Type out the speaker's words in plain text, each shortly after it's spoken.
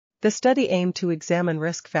The study aimed to examine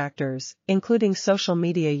risk factors, including social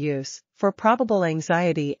media use, for probable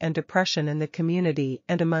anxiety and depression in the community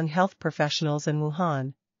and among health professionals in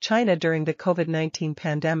Wuhan, China during the COVID-19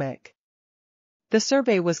 pandemic. The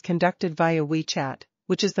survey was conducted via WeChat,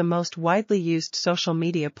 which is the most widely used social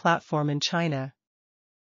media platform in China.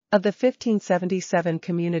 Of the 1577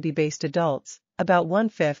 community-based adults, about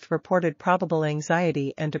 1/5 reported probable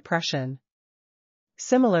anxiety and depression.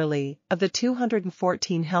 Similarly, of the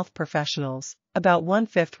 214 health professionals, about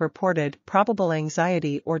 1/5 reported probable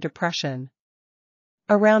anxiety or depression.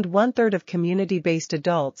 Around 1/3 of community-based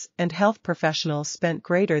adults and health professionals spent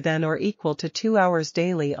greater than or equal to 2 hours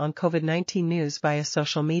daily on COVID-19 news via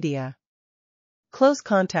social media. Close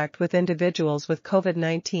contact with individuals with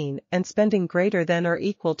COVID-19 and spending greater than or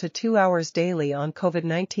equal to 2 hours daily on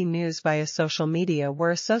COVID-19 news via social media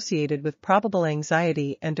were associated with probable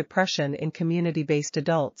anxiety and depression in community-based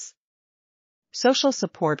adults. Social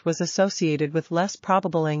support was associated with less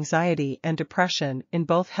probable anxiety and depression in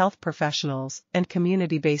both health professionals and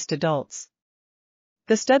community-based adults.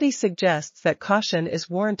 The study suggests that caution is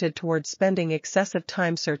warranted towards spending excessive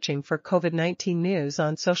time searching for COVID-19 news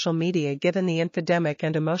on social media given the epidemic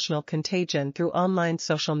and emotional contagion through online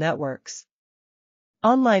social networks.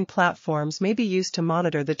 Online platforms may be used to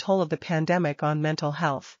monitor the toll of the pandemic on mental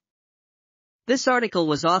health. This article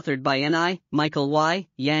was authored by Ni, Michael Y,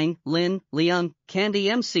 Yang, Lin, Leung, Candi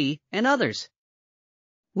MC, and others.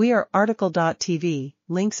 We are RTCLTV,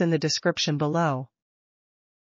 links in the description below.